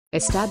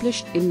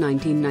Established in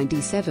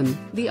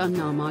 1997, the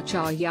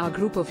Annamacharya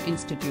Group of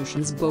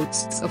institutions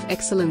boasts of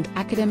excellent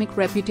academic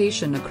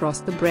reputation across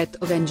the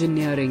breadth of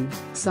engineering,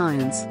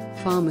 science,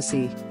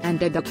 pharmacy,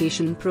 and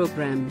education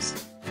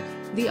programs.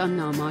 The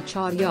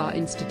Annamacharya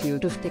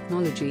Institute of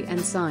Technology and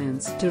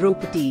Science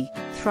Tirupati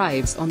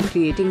thrives on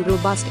creating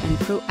robust and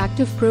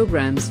proactive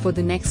programs for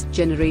the next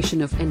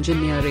generation of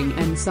engineering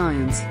and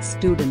science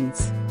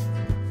students.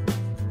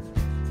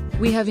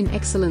 We have an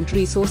excellent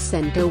resource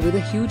center with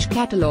a huge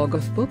catalogue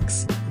of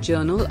books,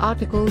 journal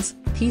articles,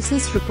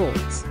 thesis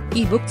reports,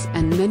 e-books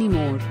and many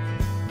more.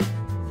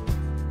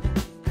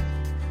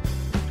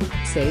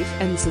 Safe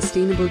and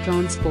sustainable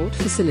transport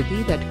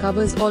facility that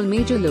covers all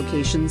major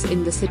locations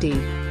in the city.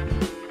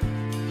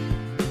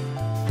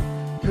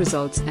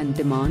 Results and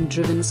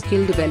demand-driven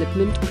skill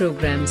development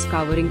programs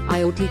covering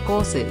IoT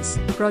courses,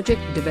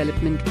 project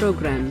development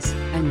programs,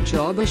 and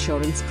job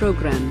assurance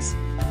programs.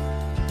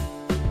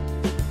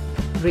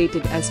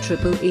 Rated as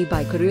AAA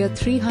by Career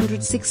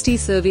 360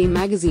 Survey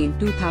Magazine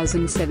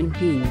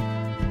 2017.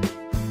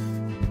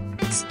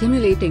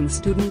 Stimulating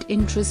student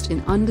interest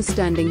in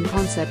understanding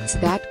concepts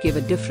that give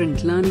a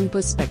different learning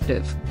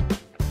perspective.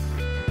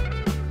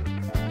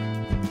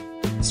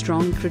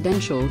 Strong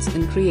credentials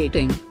in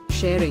creating,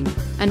 sharing,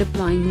 and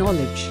applying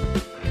knowledge.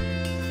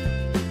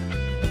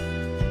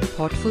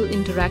 Thoughtful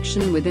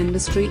interaction with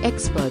industry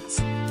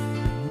experts.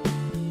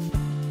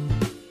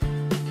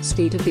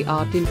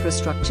 State-of-the-art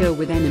infrastructure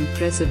with an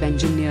impressive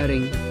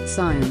engineering,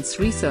 science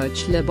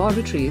research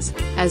laboratories,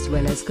 as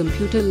well as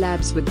computer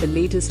labs with the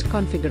latest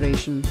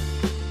configuration.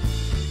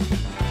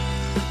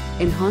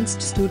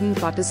 Enhanced student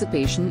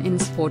participation in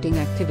sporting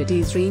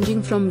activities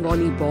ranging from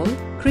volleyball,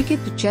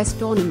 cricket to chess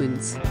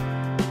tournaments.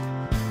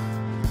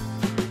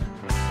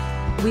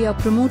 We are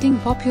promoting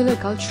popular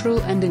cultural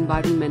and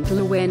environmental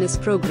awareness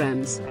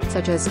programs,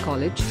 such as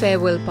college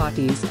farewell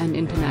parties and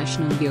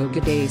International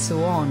Yoga Day,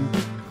 so on.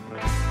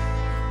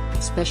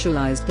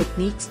 Specialized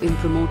techniques in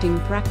promoting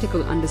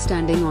practical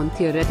understanding on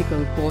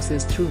theoretical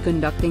courses through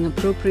conducting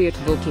appropriate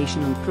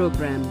vocational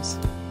programs.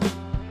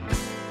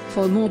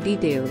 For more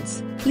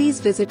details, please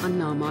visit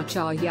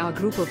Annamacharya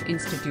Group of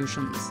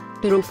Institutions,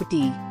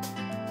 Tirupati.